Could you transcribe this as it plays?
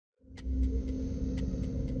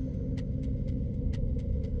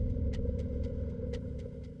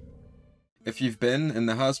If you've been in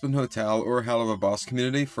the Has-Been Hotel or Hell of a Boss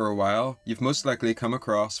community for a while, you've most likely come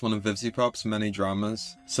across one of Vivziepop's many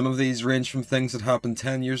dramas. Some of these range from things that happened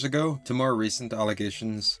 10 years ago to more recent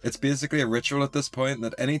allegations. It's basically a ritual at this point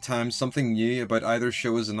that any time something new about either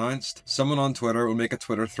show is announced, someone on Twitter will make a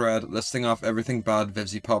Twitter thread listing off everything bad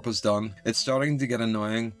Vivziepop has done. It's starting to get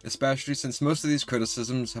annoying, especially since most of these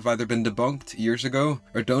criticisms have either been debunked years ago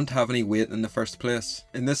or don't have any weight in the first place.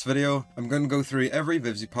 In this video, I'm going to go through every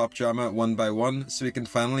Vivziepop drama one by one so we can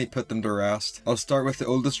finally put them to rest. I'll start with the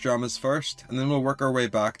oldest dramas first, and then we'll work our way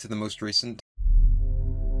back to the most recent.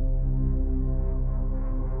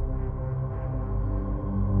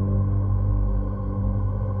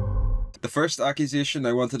 The first accusation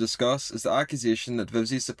I want to discuss is the accusation that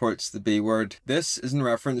Vivzie supports the B word. This is in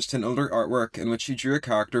reference to an older artwork in which she drew a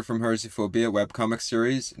character from her Zoophobia webcomic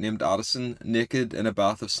series named Addison, naked in a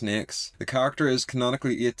bath of snakes. The character is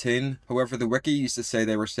canonically 18, however the wiki used to say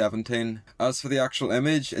they were 17. As for the actual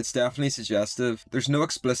image, it's definitely suggestive. There's no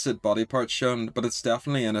explicit body parts shown, but it's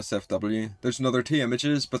definitely NSFW. There's another two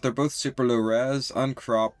images, but they're both super low res and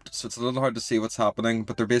cropped, so it's a little hard to see what's happening,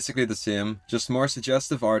 but they're basically the same. Just more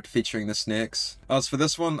suggestive art featuring the snakes. As for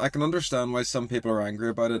this one, I can understand why some people are angry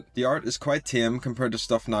about it. The art is quite tame compared to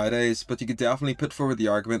stuff nowadays, but you could definitely put forward the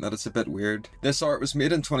argument that it's a bit weird. This art was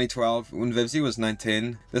made in 2012 when Vivzie was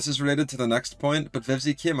 19. This is related to the next point, but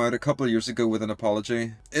Vivzie came out a couple years ago with an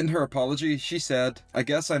apology. In her apology, she said, "I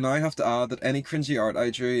guess I now have to add that any cringy art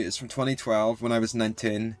I drew is from 2012 when I was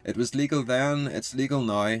 19. It was legal then, it's legal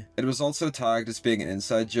now. It was also tagged as being an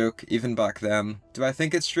inside joke, even back then. Do I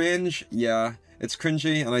think it's strange? Yeah. It's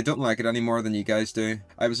cringy and I don't like it any more than you guys do.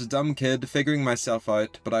 I was a dumb kid figuring myself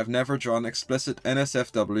out, but I've never drawn explicit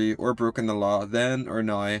NSFW or broken the law then or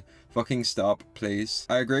now. Fucking stop, please."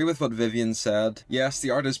 I agree with what Vivian said. Yes, the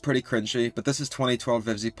art is pretty cringy, but this is 2012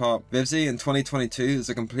 Vivziepop. Vivzie in 2022 is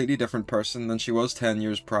a completely different person than she was 10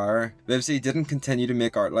 years prior. Vivzie didn't continue to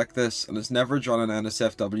make art like this and has never drawn an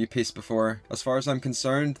NSFW piece before. As far as I'm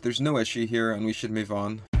concerned, there's no issue here and we should move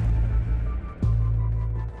on.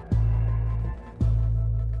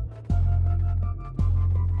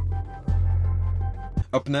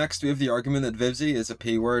 Up next, we have the argument that Vivzie is a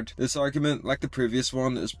P-word. This argument, like the previous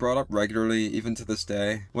one, is brought up regularly even to this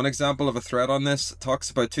day. One example of a thread on this talks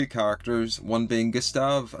about two characters, one being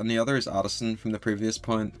Gustav and the other is Addison from the previous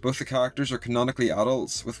point. Both the characters are canonically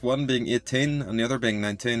adults, with one being 18 and the other being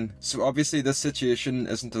 19. So obviously this situation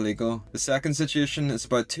isn't illegal. The second situation is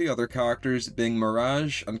about two other characters being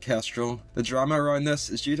Mirage and Kestrel. The drama around this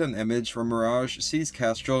is due to an image where Mirage sees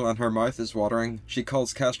Kestrel and her mouth is watering. She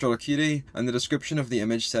calls Kestrel a cutie, and the description of the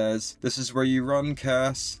image says, "This is where you run,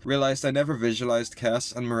 Cass." Realised I never visualised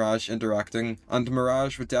Cass and Mirage interacting, and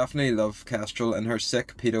Mirage would definitely love Kestrel in her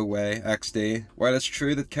sick pedo way, XD. While it's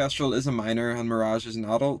true that Kestrel is a minor and Mirage is an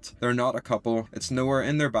adult, they're not a couple. It's nowhere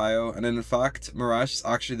in their bio, and in fact, Mirage is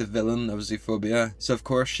actually the villain of Zoophobia, so of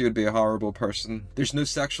course she would be a horrible person. There's no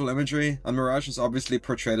sexual imagery, and Mirage is obviously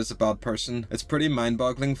portrayed as a bad person. It's pretty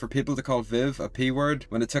mind-boggling for people to call Viv a P-word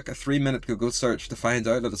when it took a 3-minute Google search to find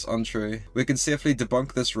out that it's untrue. We can safely debunk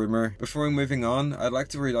this rumour. Before moving on, I'd like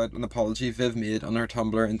to read out an apology Viv made on her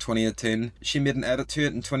Tumblr in 2018. She made an edit to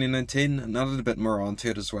it in 2019 and added a bit more onto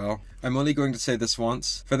it as well. I'm only going to say this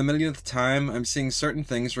once. For the millionth time, I'm seeing certain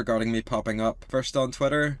things regarding me popping up. First on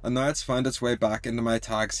Twitter, and now it's found its way back into my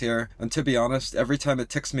tags here, and to be honest, every time it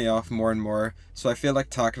ticks me off more and more, so I feel like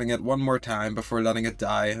tackling it one more time before letting it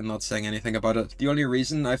die and not saying anything about it. The only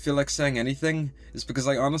reason I feel like saying anything is because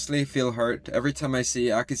I honestly feel hurt every time I see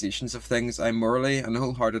accusations of things I morally and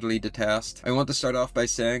wholeheartedly detest. I want to start off by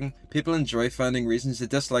saying, people enjoy finding reasons to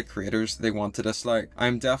dislike creators they want to dislike. I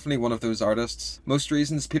am definitely one of those artists. Most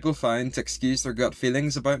reasons people find to excuse their gut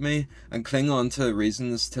feelings about me and cling on to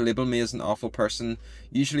reasons to label me as an awful person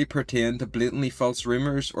usually pertain to blatantly false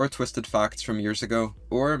rumours or twisted facts from years ago,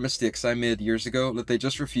 or mistakes I made years ago that they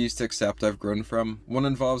just refuse to accept I've grown from. One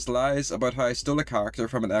involves lies about how I stole a character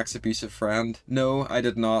from an ex-abusive friend. No, I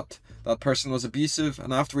did not. That person was abusive,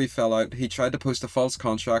 and after we fell out, he tried to post a false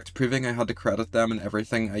contract proving I had to credit them and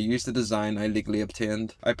everything. I used the design I legally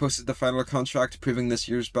obtained. I posted the final contract proving this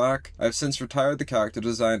years back. I've since retired the character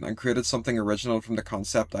design and created something original from the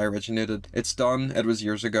concept I originated. It's done, it was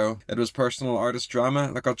years ago. It was personal artist drama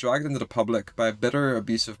that got dragged into the public by a bitter,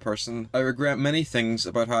 abusive person. I regret many things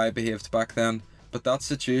about how I behaved back then, but that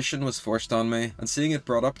situation was forced on me, and seeing it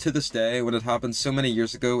brought up to this day when it happened so many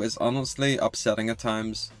years ago is honestly upsetting at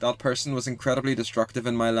times. That person was incredibly destructive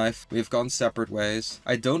in my life. We have gone separate ways.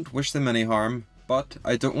 I don't wish them any harm, but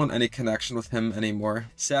I don't want any connection with him anymore.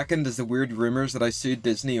 Second is the weird rumours that I sued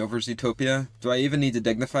Disney over Zootopia. Do I even need to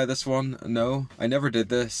dignify this one? No, I never did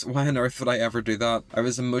this. Why on earth would I ever do that? I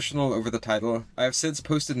was emotional over the title. I have since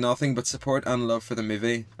posted nothing but support and love for the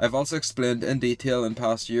movie. I've also explained in detail in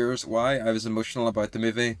past years why I was emotional about the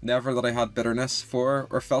movie, never that I had bitterness for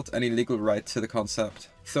or felt any legal right to the concept.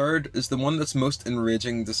 Third is the one that's most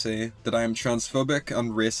enraging to see, that I am transphobic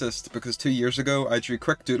and racist because 2 years ago I drew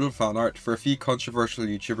quick doodle fan art for a few controversial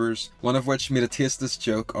YouTubers, one of which made a tasteless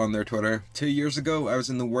joke on their Twitter. 2 years ago I was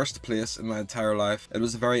in the worst place in my entire life. It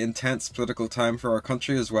was a very intense political time for our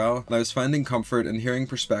country as well, and I was finding comfort in hearing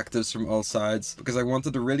perspectives from all sides because I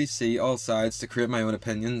wanted to really see all sides to create my own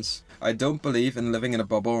opinions. I don't believe in living in a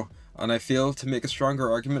bubble, and I feel to make a stronger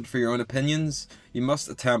argument for your own opinions, you must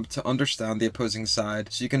attempt to understand the opposing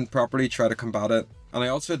side so you can properly try to combat it. And I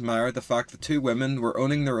also admired the fact that 2 women were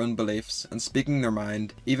owning their own beliefs and speaking their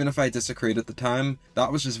mind, even if I disagreed at the time.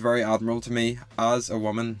 That was just very admirable to me as a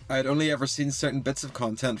woman. I had only ever seen certain bits of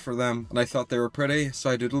content for them, and I thought they were pretty, so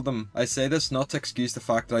I doodled them. I say this not to excuse the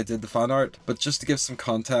fact that I did the fan art, but just to give some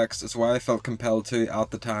context as why I felt compelled to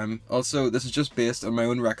at the time. Also, this is just based on my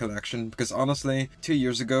own recollection, because honestly, 2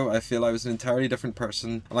 years ago I feel I was an entirely different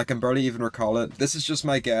person, and I can barely even recall it. This is just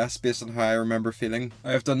my guess based on how I remember feeling.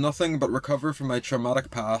 I have done nothing but recover from my traumatic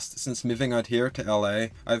past since moving out here to LA.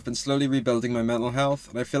 I've been slowly rebuilding my mental health,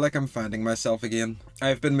 and I feel like I'm finding myself again. I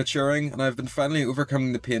have been maturing, and I've been finally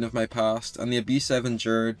overcoming the pain of my past and the abuse I've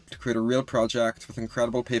endured to create a real project with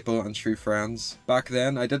incredible people and true friends. Back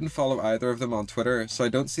then, I didn't follow either of them on Twitter, so I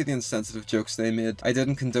don't see the insensitive jokes they made. I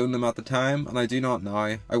didn't condone them at the time, and I do not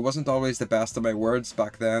now. I wasn't always the best at my words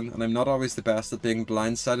back then, and I'm not always the best at being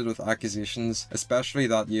blindsided with accusations, especially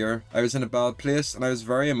that year. I was in a bad place, and I was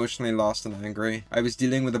very emotionally lost and angry. I was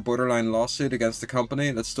dealing with a borderline lawsuit against a company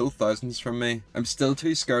that stole thousands from me. I'm still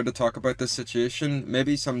too scared to talk about this situation.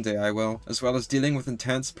 Maybe someday I will, as well as dealing with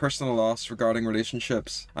intense personal loss regarding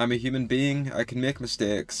relationships. I'm a human being, I can make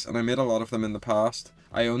mistakes, and I made a lot of them in the past.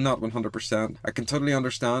 I own that 100%. I can totally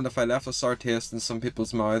understand if I left a sour taste in some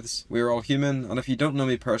people's mouths. We are all human, and if you don't know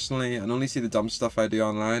me personally and only see the dumb stuff I do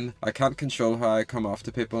online, I can't control how I come off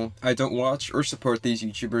to people. I don't watch or support these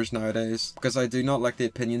YouTubers nowadays, because I do not like the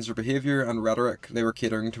opinions or behaviour and rhetoric they were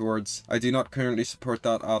catering towards. I do not currently support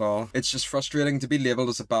that at all. It's just frustrating to be labelled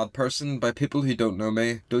as a bad person by people who don't know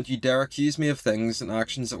me. Don't you dare accuse me of things and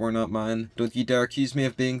actions that were not mine. Don't you dare accuse me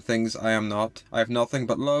of being things I am not. I have nothing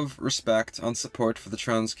but love, respect and support for the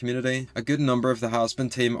trans community. A good number of the Has-Been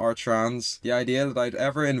team are trans. The idea that I'd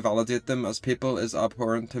ever invalidate them as people is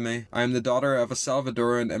abhorrent to me. I am the daughter of a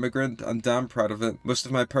Salvadoran immigrant and damn proud of it. Most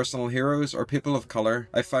of my personal heroes are people of colour.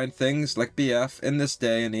 I find things like BF in this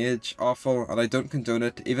day and age awful, and I don't condone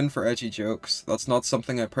it even for edgy jokes. That's not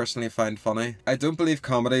something I personally find funny. I don't believe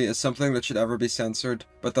comedy is something that should ever be censored,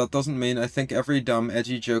 but that doesn't mean I think every dumb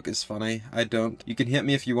edgy joke is funny. I don't. You can hate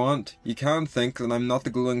me if you want. You can think that I'm not the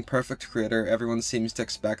glowing perfect creator everyone seems to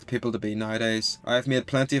expect people to be nowadays. I have made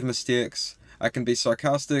plenty of mistakes. I can be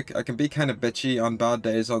sarcastic, I can be kinda bitchy on bad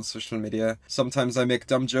days on social media. Sometimes I make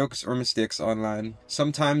dumb jokes or mistakes online.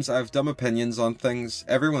 Sometimes I have dumb opinions on things.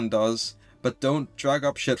 Everyone does. But don't drag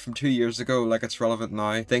up shit from 2 years ago like it's relevant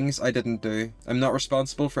now. Things I didn't do. I'm not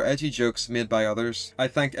responsible for edgy jokes made by others. I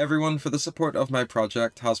thank everyone for the support of my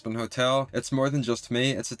project, Has-Been Hotel. It's more than just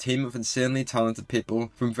me, it's a team of insanely talented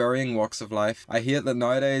people from varying walks of life. I hate that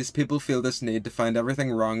nowadays people feel this need to find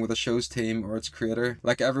everything wrong with a show's team or its creator.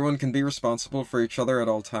 Like everyone can be responsible for each other at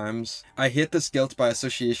all times. I hate this guilt by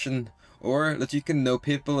association. Or that you can know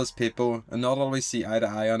people as people and not always see eye to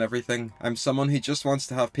eye on everything. I'm someone who just wants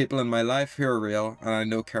to have people in my life who are real and I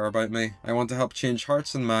know care about me. I want to help change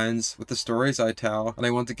hearts and minds with the stories I tell, and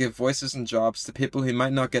I want to give voices and jobs to people who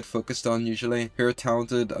might not get focused on usually, who are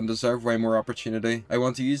talented and deserve way more opportunity. I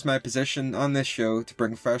want to use my position on this show to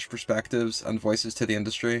bring fresh perspectives and voices to the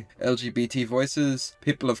industry. LGBT voices,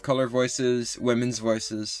 people of colour voices, women's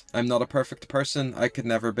voices. I'm not a perfect person, I could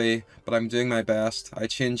never be, but I'm doing my best. I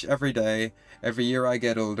change every day. Every year I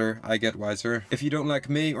get older, I get wiser. If you don't like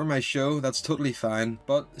me or my show, that's totally fine,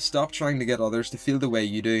 but stop trying to get others to feel the way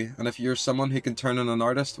you do, and if you're someone who can turn on an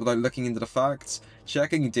artist without looking into the facts,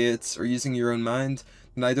 checking dates, or using your own mind,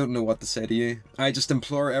 then I don't know what to say to you. I just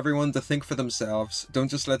implore everyone to think for themselves.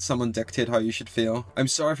 Don't just let someone dictate how you should feel. I'm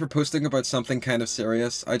sorry for posting about something kind of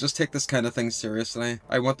serious. I just take this kind of thing seriously.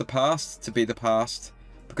 I want the past to be the past,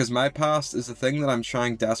 because my past is the thing that I'm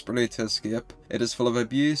trying desperately to escape. It is full of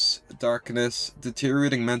abuse, darkness,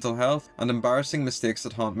 deteriorating mental health, and embarrassing mistakes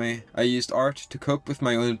that haunt me. I used art to cope with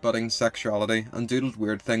my own budding sexuality and doodled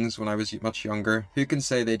weird things when I was much younger. Who can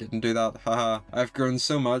say they didn't do that? Haha. I've grown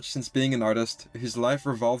so much since being an artist whose life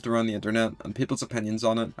revolved around the internet and people's opinions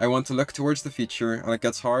on it. I want to look towards the future, and it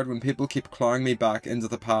gets hard when people keep clawing me back into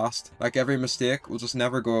the past. Like every mistake will just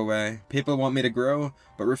never go away. People want me to grow,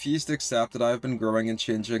 but refuse to accept that I have been growing and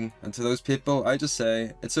changing. And to those people, I just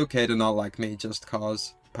say, it's okay to not like me just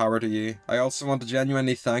cause. Power to you. I also want to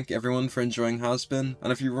genuinely thank everyone for enjoying Has Been,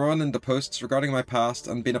 and if you run into posts regarding my past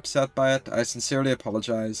and been upset by it, I sincerely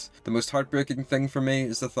apologise. The most heartbreaking thing for me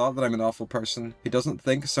is the thought that I'm an awful person who doesn't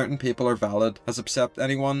think certain people are valid, has upset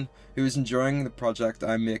anyone who is enjoying the project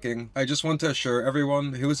I'm making. I just want to assure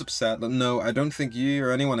everyone who is upset that no, I don't think you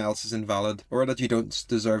or anyone else is invalid, or that you don't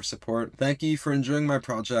deserve support. Thank you for enjoying my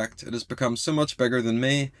project. It has become so much bigger than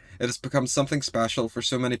me. It has become something special for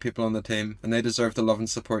so many people on the team, and they deserve the love and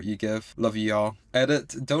support you give. Love you all.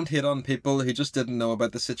 Edit, don't hate on people who just didn't know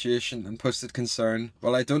about the situation and posted concern.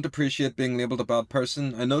 While I don't appreciate being labelled a bad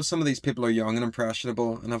person, I know some of these people are young and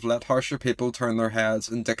impressionable and have let harsher people turn their heads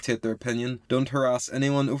and dictate their opinion. Don't harass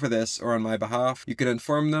anyone over this or on my behalf. You can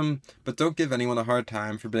inform them, but don't give anyone a hard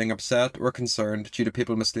time for being upset or concerned due to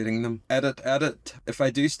people misleading them. Edit. If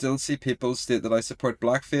I do still see people state that I support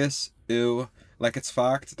blackface, ew. Like it's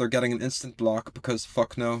fact, they're getting an instant block because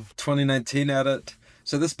fuck no. 2019 edit.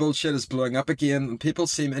 So this bullshit is blowing up again and people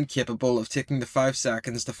seem incapable of taking the 5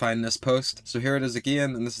 seconds to find this post. So here it is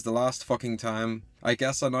again, and this is the last fucking time. I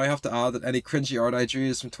guess I now have to add that any cringy art I drew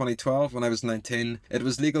is from 2012 when I was 19. It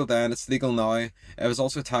was legal then, it's legal now. It was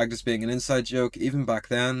also tagged as being an inside joke even back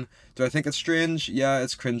then. Do I think it's strange? Yeah,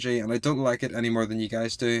 it's cringy and I don't like it any more than you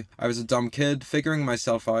guys do. I was a dumb kid, figuring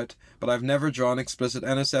myself out, but I've never drawn explicit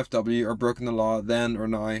NSFW or broken the law then or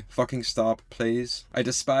now. Fucking stop, please. I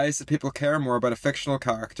despise that people care more about a fictional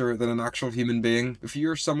character than an actual human being. If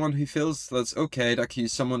you're someone who feels that it's okay to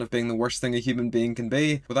accuse someone of being the worst thing a human being can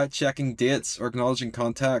be without checking dates or acknowledging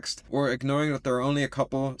context, or ignoring that there are only a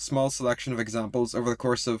couple small selection of examples over the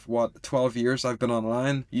course of what 12 years I've been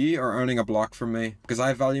online, you are earning a block from me, because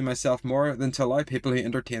I value myself more than to allow people who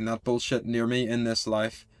entertain that bullshit near me in this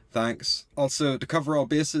life. Thanks. Also, to cover all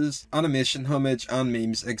bases, animation, homage, and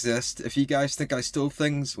memes exist. If you guys think I stole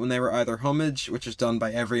things when they were either homage, which is done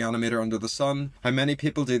by every animator under the sun, how many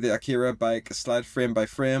people do the Akira bike slide frame by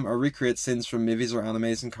frame or recreate scenes from movies or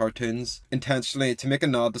animes and cartoons intentionally to make a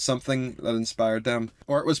nod to something that inspired them?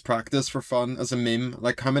 Or it was practice for fun as a meme,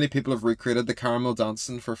 like how many people have recreated the caramel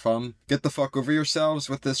dancing for fun? Get the fuck over yourselves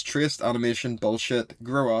with this traced animation bullshit.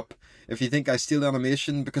 Grow up. If you think I steal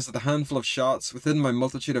animation because of the handful of shots within my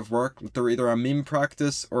multitude of work that are either a meme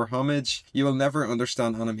practice or homage, you will never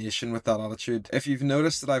understand animation with that attitude. If you've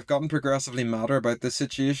noticed that I've gotten progressively madder about this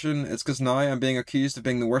situation, it's because now I'm being accused of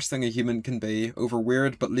being the worst thing a human can be over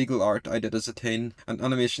weird but legal art I did as a teen, and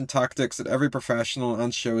animation tactics that every professional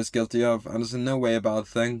and show is guilty of, and is in no way a bad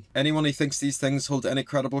thing. Anyone who thinks these things hold any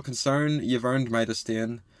credible concern, you've earned my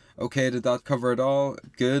disdain. Okay, did that cover it all?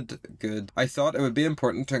 Good. I thought it would be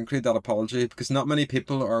important to include that apology because not many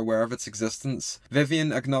people are aware of its existence.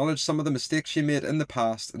 Vivian acknowledged some of the mistakes she made in the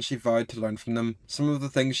past and she vowed to learn from them. Some of the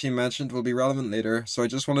things she mentioned will be relevant later, so I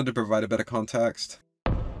just wanted to provide a bit of context.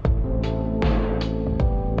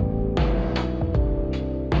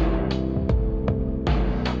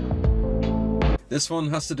 This one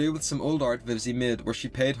has to do with some old art Vivzie made where she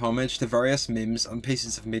paid homage to various memes and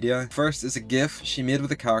pieces of media. First is a gif she made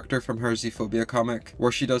with a character from her Zoophobia comic,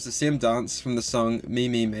 where she does the same dance from the song Me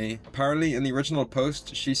Me Me. Apparently in the original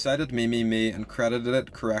post she cited Me Me Me and credited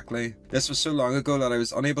it correctly. This was so long ago that I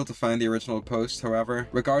was unable to find the original post, however.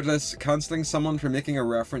 Regardless, cancelling someone for making a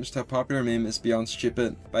reference to a popular meme is beyond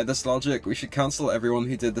stupid. By this logic, we should cancel everyone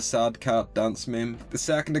who did the sad cat dance meme. The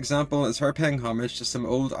second example is her paying homage to some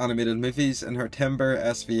old animated movies in her Timber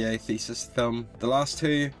SVA thesis film. The last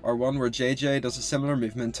two are one where JJ does a similar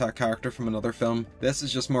movement to a character from another film. This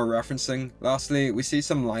is just more referencing. Lastly, we see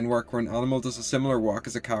some line work where an animal does a similar walk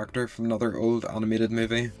as a character from another old animated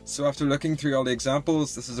movie. So after looking through all the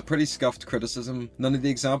examples, this is a pretty scuffed criticism. None of the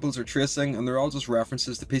examples are tracing and they're all just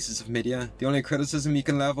references to pieces of media. The only criticism you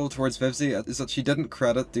can level towards Vivzie is that she didn't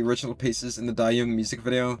credit the original pieces in the Die Young music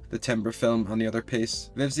video, the Timber film, and the other piece.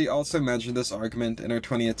 Vivzie also mentioned this argument in her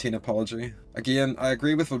 2018 apology. Again, I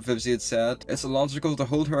agree with what Vivzie had said. It's illogical to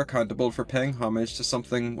hold her accountable for paying homage to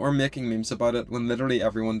something or making memes about it when literally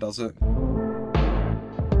everyone does it.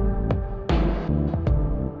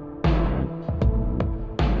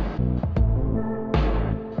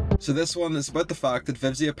 So this one is about the fact that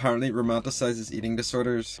Vivzie apparently romanticizes eating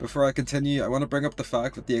disorders. Before I continue, I want to bring up the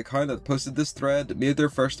fact that the account that posted this thread made their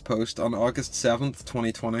first post on August 7th,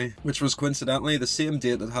 2020, which was coincidentally the same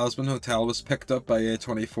date that Hazbin Hotel was picked up by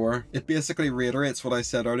A24. It basically reiterates what I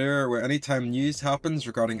said earlier, where anytime news happens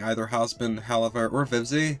regarding either Hazbin, Helliver or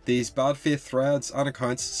Vivzie, these bad faith threads and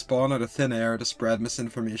accounts spawn out of thin air to spread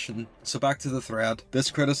misinformation. So back to the thread.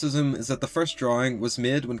 This criticism is that the first drawing was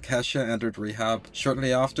made when Kesha entered rehab.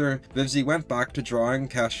 Shortly after, Vivzie went back to drawing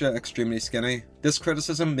Kesha extremely skinny. This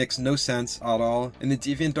criticism makes no sense at all. In the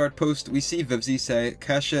DeviantArt post, we see Vivzie say,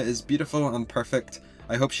 "Kesha is beautiful and perfect.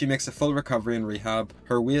 I hope she makes a full recovery in rehab.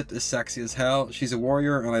 Her weight is sexy as hell, she's a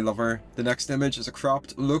warrior and I love her." The next image is a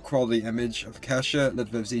cropped, low quality image of Kesha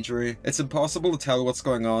that Vivzie drew. It's impossible to tell what's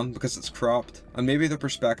going on because it's cropped, and maybe the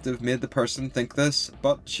perspective made the person think this,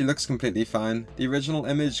 but she looks completely fine. The original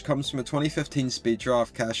image comes from a 2015 speed draw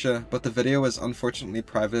of Kesha, but the video is unfortunately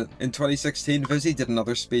private. In 2016, Vivzie did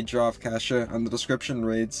another speed draw of Kesha, and the description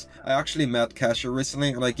reads, "I actually met Kesha recently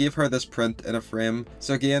and I gave her this print in a frame."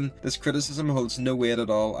 So again, this criticism holds no weight at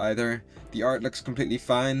all either. The art looks completely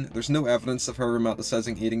fine, there's no evidence of her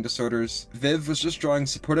romanticizing eating disorders. Viv was just drawing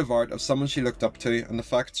supportive art of someone she looked up to, and the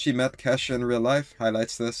fact she met Kesha in real life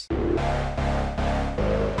highlights this.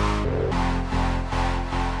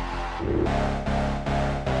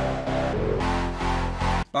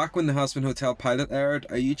 Back when the Hazbin Hotel pilot aired,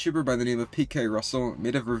 a YouTuber by the name of PK Russell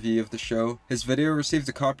made a review of the show. His video received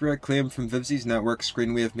a copyright claim from Vivzie's network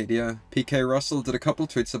Screenwave Media. PK Russell did a couple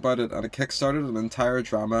tweets about it, and it kickstarted an entire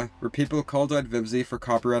drama where people called out Vivzie for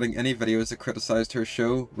copyrighting any videos that criticized her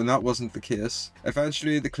show when that wasn't the case.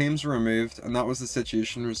 Eventually the claims were removed and that was the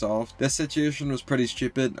situation resolved. This situation was pretty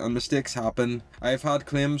stupid and mistakes happen. I have had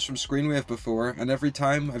claims from Screenwave before, and every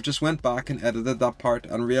time I've just went back and edited that part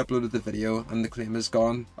and re-uploaded the video and the claim is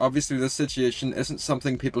gone. Obviously this situation isn't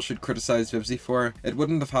something people should criticize Vivzie for. It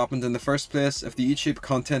wouldn't have happened in the first place if the YouTube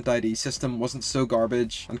Content ID system wasn't so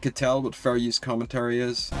garbage and could tell what fair use commentary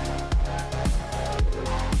is.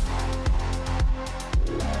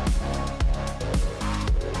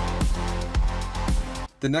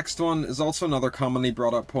 The next one is also another commonly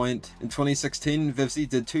brought up point. In 2016, Vivzie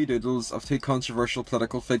did two doodles of two controversial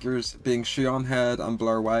political figures, being Shoeonhead and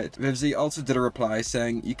Blaire White. Vivzie also did a reply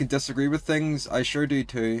saying, "You can disagree with things, I sure do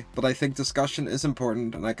too, but I think discussion is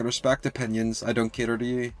important and I can respect opinions, I don't cater to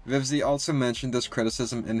you." Vivzie also mentioned this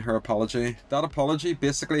criticism in her apology. That apology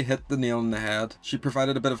basically hit the nail on the head. She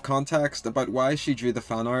provided a bit of context about why she drew the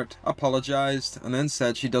fan art, apologized, and then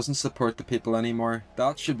said she doesn't support the people anymore.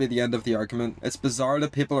 That should be the end of the argument. It's bizarre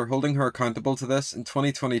that people are holding her accountable to this in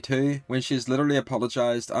 2022 when she's literally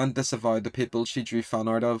apologized and disavowed the people she drew fan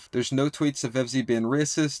art of. There's no tweets of Vivzie being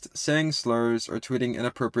racist, saying slurs, or tweeting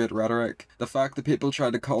inappropriate rhetoric. The fact that people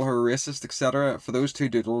try to call her racist, etc. for those two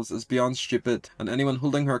doodles is beyond stupid, and anyone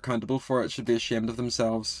holding her accountable for it should be ashamed of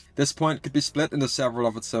themselves. This point could be split into several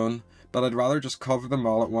of its own, but I'd rather just cover them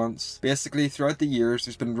all at once. Basically, throughout the years,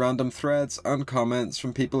 there's been random threads and comments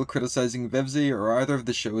from people criticizing Vivzie or either of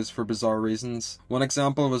the shows for bizarre reasons. One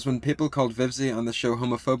example was when people called Vivzie and the show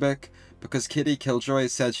homophobic because Katie Killjoy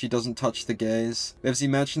said she doesn't touch the gays. Vivzie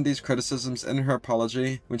mentioned these criticisms in her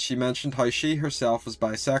apology when she mentioned how she herself was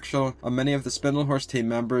bisexual and many of the Spindlehorse team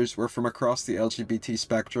members were from across the LGBT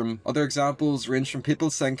spectrum. Other examples range from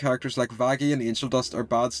people saying characters like Vaggie and Angel Dust are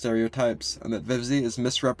bad stereotypes and that Vivzie is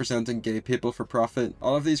misrepresenting gay people for profit.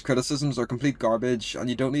 All of these criticisms are complete garbage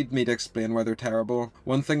and you don't need me to explain why they're terrible.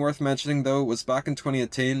 One thing worth mentioning though was back in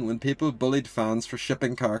 2018 when people bullied fans for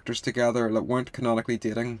shipping characters together that weren't canonically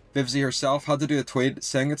dating. Vivzie herself had to do a tweet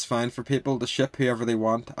saying it's fine for people to ship whoever they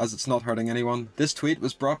want as it's not hurting anyone. This tweet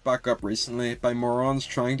was brought back up recently by morons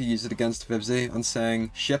trying to use it against Vivzie and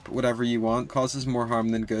saying ship whatever you want causes more harm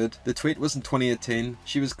than good. The tweet was in 2018.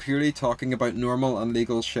 She was clearly talking about normal and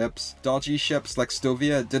legal ships. Dodgy ships like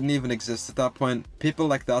Stovia didn't even exist at that point. People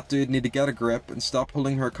like that dude need to get a grip and stop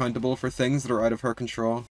holding her accountable for things that are out of her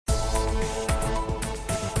control.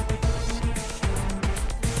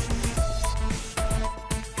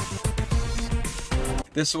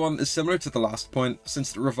 This one is similar to the last point,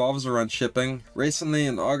 since it revolves around shipping. Recently,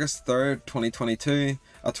 on August 3rd, 2022,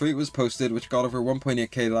 a tweet was posted which got over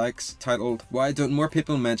 1.8k likes, titled, "Why don't more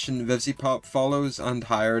people mention Vivziepop follows and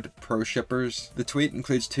hired Proshippers?" The tweet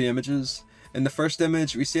includes two images. In the first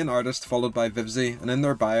image, we see an artist followed by Vivzie, and in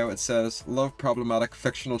their bio it says, "Love problematic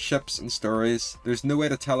fictional ships and stories." There's no way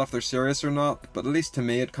to tell if they're serious or not, but at least to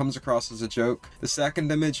me it comes across as a joke. The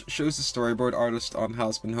second image shows the storyboard artist on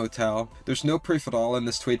Hazbin Hotel. There's no proof at all in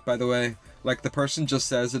this tweet, by the way, Like, the person just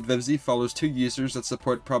says that Vivzie follows 2 users that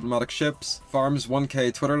support problematic ships, farms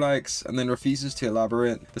 1k Twitter likes, and then refuses to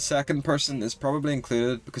elaborate. The second person is probably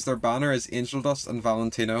included because their banner is Angel Dust and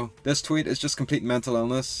Valentino. This tweet is just complete mental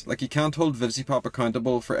illness. Like, you can't hold Vivziepop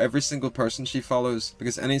accountable for every single person she follows,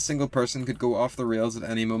 because any single person could go off the rails at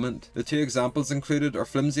any moment. The 2 examples included are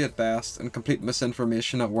flimsy at best and complete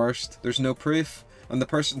misinformation at worst. There's no proof, and the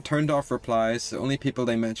person turned off replies, so only people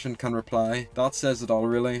they mentioned can reply. That says it all,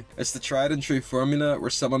 really. It's the tried and true formula where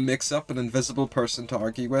someone makes up an invisible person to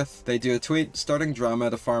argue with. They do a tweet starting drama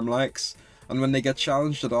to farm likes, and when they get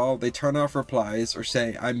challenged at all, they turn off replies or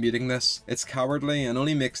say, "I'm muting this." It's cowardly and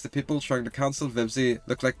only makes the people trying to cancel Vivzie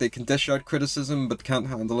look like they can dish out criticism but can't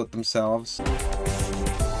handle it themselves.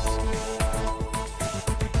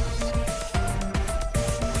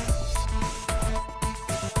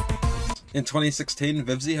 In 2016,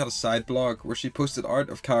 Vivzie had a side blog where she posted art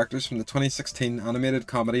of characters from the 2016 animated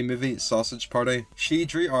comedy movie Sausage Party. She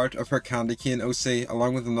drew art of her candy cane OC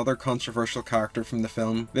along with another controversial character from the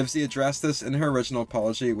film. Vivzie addressed this in her original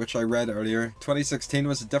apology, which I read earlier. 2016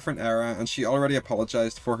 was a different era and she already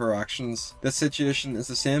apologized for her actions. This situation is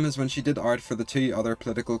the same as when she did art for the 2 other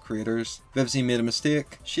political creators. Vivzie made a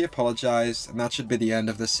mistake, she apologized, and that should be the end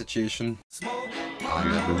of this situation. I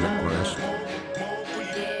never request.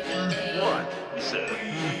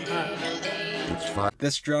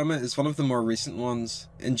 This drama is one of the more recent ones.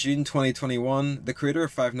 In June 2021, the creator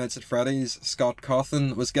of Five Nights at Freddy's, Scott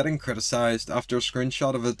Cawthon, was getting criticised after a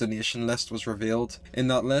screenshot of a donation list was revealed. In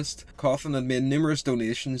that list, Cawthon had made numerous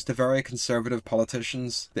donations to very conservative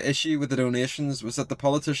politicians. The issue with the donations was that the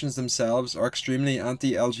politicians themselves are extremely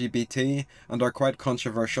anti-LGBT and are quite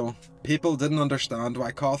controversial. People didn't understand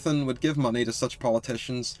why Cawthon would give money to such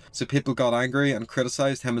politicians, so people got angry and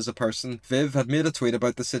criticised him as a person. Viv had made a tweet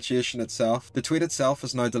about the situation itself. The tweet itself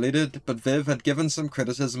is now deleted, but Viv had given some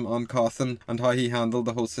criticism on Cawthon and how he handled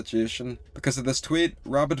the whole situation. Because of this tweet,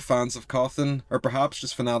 rabid fans of Cawthon, or perhaps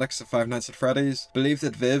just fanatics of Five Nights at Freddy's, believed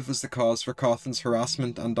that Viv was the cause for Cawthon's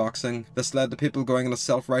harassment and doxing. This led to people going on a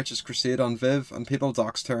self-righteous crusade on Viv, and people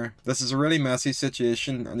doxed her. This is a really messy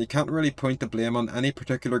situation, and you can't really point the blame on any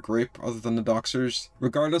particular group other than the doxers.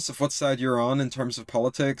 Regardless of what side you're on in terms of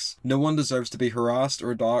politics, no one deserves to be harassed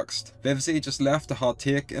or doxed. Vivzie just left a hot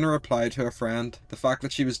take in a reply to a friend. The fact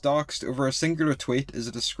that she was doxed over a singular tweet is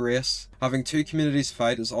a disgrace. Having 2 communities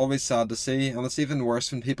fight is always sad to see, and it's even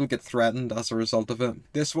worse when people get threatened as a result of it.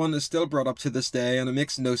 This one is still brought up to this day, and it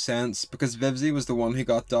makes no sense because Vivzie was the one who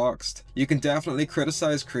got doxed. You can definitely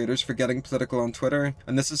criticize creators for getting political on Twitter,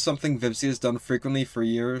 and this is something Vivzie has done frequently for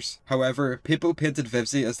years. However, people painted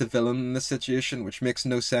Vivzie as the villain in this situation, which makes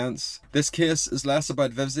no sense. This case is less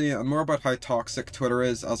about Vivzie and more about how toxic Twitter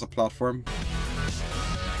is as a platform.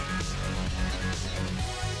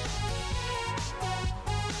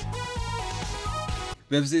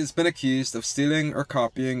 Vivzie has been accused of stealing or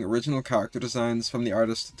copying original character designs from the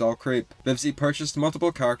artist Dollcreep. Vivzie purchased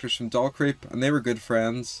multiple characters from Dollcreep and they were good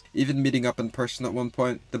friends, even meeting up in person at one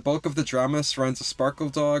point. The bulk of the drama surrounds a Sparkle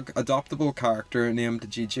Dog, adoptable character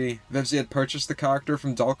named Gigi. Vivzie had purchased the character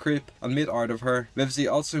from Dollcreep and made art of her.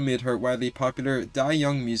 Vivzie also made her widely popular Die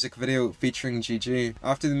Young music video featuring Gigi.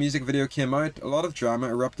 After the music video came out, a lot of drama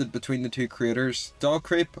erupted between the 2 creators.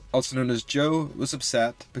 Dollcreep, also known as Joe, was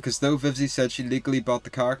upset because though Vivzie said she legally bought the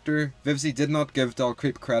character, Vivzie did not give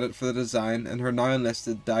Dollcreep credit for the design in her now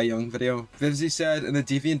enlisted Die Young video. Vivzie said in a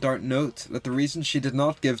DeviantArt note that the reason she did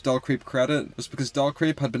not give Dollcreep credit was because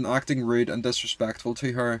Dollcreep had been acting rude and disrespectful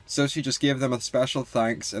to her, so she just gave them a special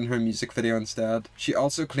thanks in her music video instead. She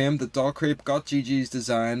also claimed that Dollcreep got Gigi's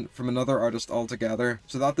design from another artist altogether,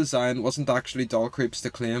 so that design wasn't actually Dollcreep's to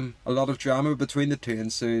claim. A lot of drama between the 2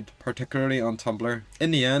 ensued, particularly on Tumblr. In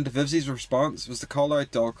the end, Vivzie's response was to call out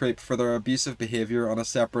Dollcreep for their abusive behaviour on a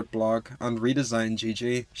separate blog and redesign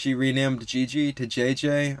Gigi. She renamed Gigi to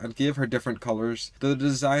JJ and gave her different colours, though the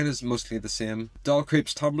design is mostly the same.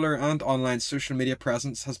 Dollcreep's Tumblr and online social media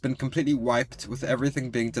presence has been completely wiped, with everything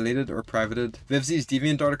being deleted or privated. Vivzie's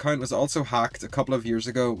DeviantArt account was also hacked a couple of years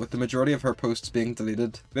ago, with the majority of her posts being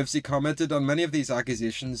deleted. Vivzie commented on many of these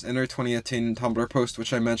accusations in her 2018 Tumblr post,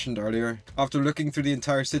 which I mentioned earlier. After looking through the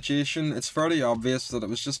entire situation, it's fairly obvious that it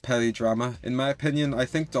was just petty drama. In my opinion, I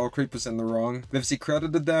think Dollcreep was in the wrong. Vivzie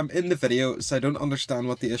credited them in the video, so I don't understand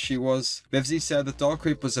what the issue was. Vivzie said that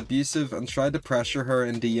Dollcreep was abusive and tried to pressure her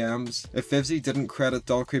in DMs. If Vivzie didn't credit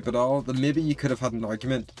Dollcreep at all, then maybe you could have had an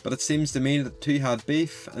argument, but it seems to me that the two had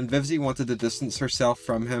beef, and Vivzie wanted to distance herself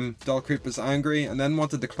from him. Dollcreep was angry and then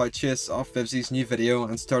wanted to clout chase off Vivzie's new video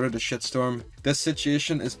and started a shitstorm. This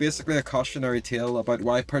situation is basically a cautionary tale about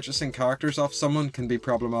why purchasing characters off someone can be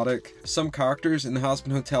problematic. Some characters in the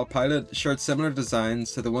Hazbin Hotel pilot shared similar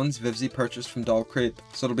designs to the ones Vivzie purchased from Dollcreep,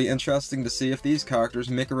 so it'll be interesting to see if these characters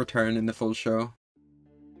make a return in the full show.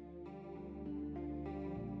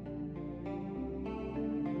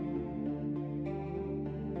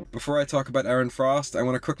 Before I talk about Erin Frost, I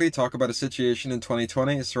want to quickly talk about a situation in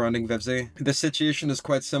 2020 surrounding Vivzie. This situation is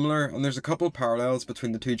quite similar, and there's a couple parallels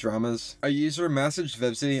between the two dramas. A user messaged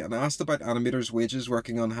Vivzie and asked about animators' wages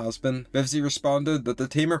working on Hazbin. Vivzie responded that the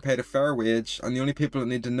team are paid a fair wage, and the only people that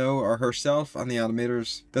need to know are herself and the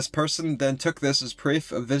animators. This person then took this as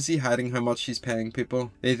proof of Vivzie hiding how much she's paying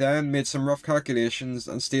people. They then made some rough calculations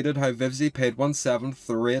and stated how Vivzie paid 1/7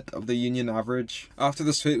 the rate of the union average. After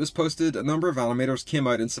this tweet was posted, a number of animators came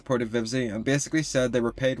out in support of Vivzie and basically said they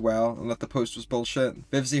were paid well and that the post was bullshit.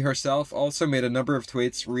 Vivzie herself also made a number of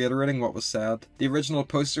tweets reiterating what was said. The original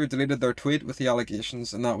poster deleted their tweet with the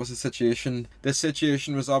allegations, and that was the situation. This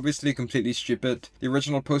situation was obviously completely stupid. The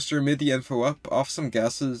original poster made the info up off some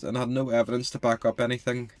guesses and had no evidence to back up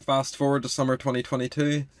anything. Fast forward to summer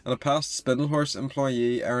 2022, and a past Spindlehorse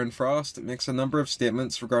employee, Erin Frost, makes a number of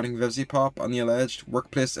statements regarding Vivziepop and the alleged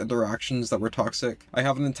workplace interactions that were toxic. I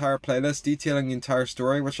have an entire playlist detailing the entire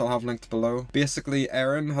story, which I'll have linked below. Basically,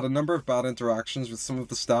 Erin had a number of bad interactions with some of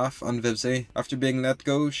the staff and Vivzie. After being let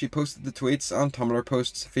go, she posted the tweets and Tumblr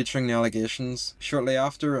posts featuring the allegations. Shortly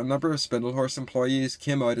after, a number of Spindlehorse employees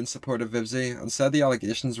came out in support of Vivzie and said the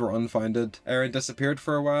allegations were unfounded. Erin disappeared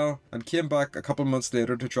for a while and came back a couple months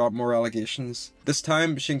later to drop more allegations. This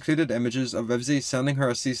time, she included images of Vivzie sending her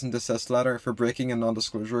a cease and desist letter for breaking a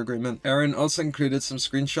non-disclosure agreement. Erin also included some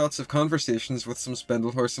screenshots of conversations with some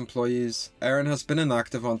Spindlehorse employees. Erin has been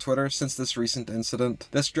inactive on Twitter since this recent incident.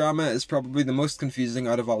 This drama is probably the most confusing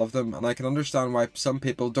out of all of them, and I can understand why some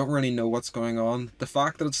people don't really know what's going on. The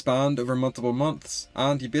fact that it spanned over multiple months,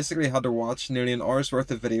 and you basically had to watch nearly an hour's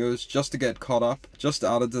worth of videos just to get caught up, just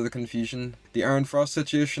added to the confusion. The Erin Frost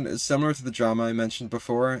situation is similar to the drama I mentioned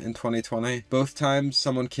before in 2020. Both times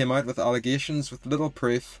someone came out with allegations with little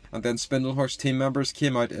proof, and then Spindlehorse team members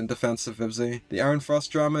came out in defense of Vivzie. The Erin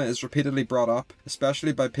Frost drama is repeatedly brought up,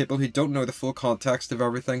 especially by people who don't know the full context of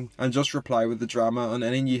everything and just reply with the drama on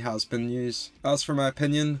any new Hazbin news. As for my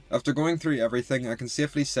opinion, after going through everything, I can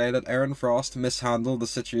safely say that Erin Frost mishandled the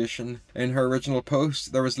situation. In her original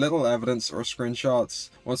post, there was little evidence or screenshots.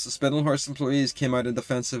 Once the Spindlehorse employees came out in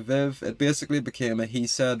defense of Viv, it basically became a he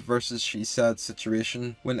said versus she said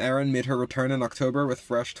situation. When Erin made her return in October with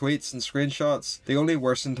fresh tweets and screenshots, they only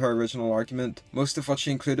worsened her original argument. Most of what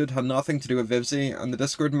she included had nothing to do with Vivzie, and the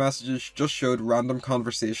Discord messages just showed random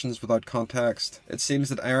conversations without context. It seems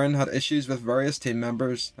that Erin had issues with various team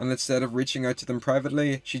members, and instead of reaching out to them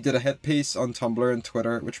privately, she did a hit piece on Tumblr and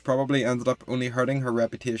Twitter, which probably ended up only hurting her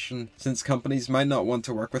reputation, since companies might not want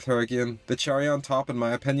to work with her again. The cherry on top, in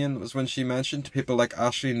my opinion, was when she mentioned people like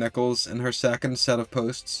Ashley Nichols in her second set of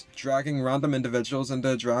posts. Dragging random individuals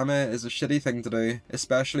into a drama is a shitty thing to do,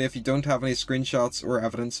 especially if you don't have any screenshots or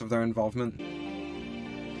evidence of their involvement.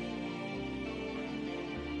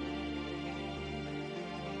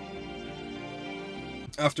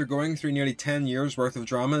 After going through nearly 10 years worth of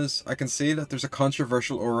dramas, I can see that there's a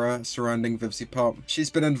controversial aura surrounding Vivziepop.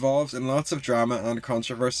 She's been involved in lots of drama and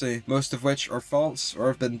controversy, most of which are false or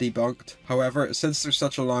have been debunked. However, since there's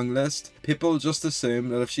such a long list, people just assume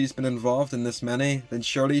that if she's been involved in this many, then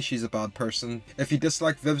surely she's a bad person. If you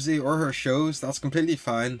dislike Vivzie or her shows, that's completely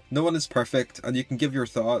fine. No one is perfect, and you can give your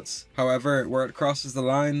thoughts. However, where it crosses the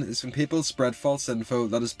line is when people spread false info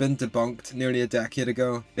that has been debunked nearly a decade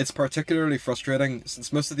ago. It's particularly frustrating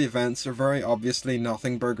since most of the events are very obviously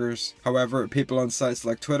nothing burgers. However, people on sites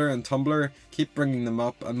like Twitter and Tumblr keep bringing them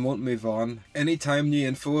up and won't move on. Anytime new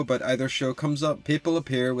info about either show comes up, people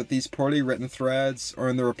appear with these poorly written threads or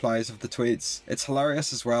in the replies of the tweets. It's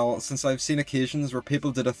hilarious as well, since I've seen occasions where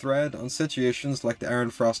people did a thread on situations like the Erin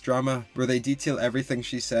Frost drama, where they detail everything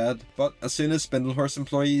she said, but as soon as Spindlehorse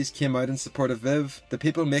employees came out in support of Viv, the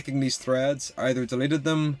people making these threads either deleted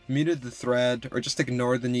them, muted the thread, or just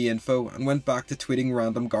ignored the new info and went back to tweeting posting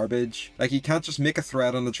random garbage. Like, you can't just make a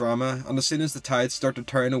thread on a drama, and as soon as the tides start to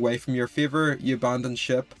turn away from your favour, you abandon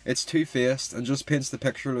ship. It's two-faced, and just paints the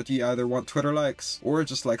picture that you either want Twitter likes, or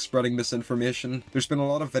just like spreading misinformation. There's been a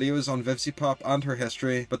lot of videos on Vivziepop and her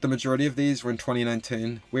history, but the majority of these were in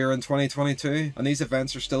 2019. We are in 2022, and these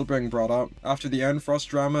events are still being brought up. After the Erin Frost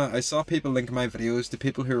drama, I saw people link my videos to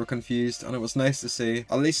people who were confused, and it was nice to see.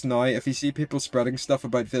 At least now, if you see people spreading stuff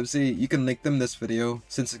about Vivzie, you can link them this video,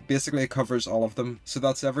 since it basically covers all of them. So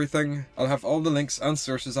that's everything. I'll have all the links and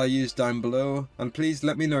sources I used down below, and please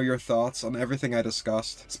let me know your thoughts on everything I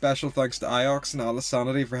discussed. Special thanks to Iox and Atlas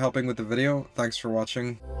Sanity for helping with the video. Thanks for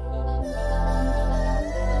watching.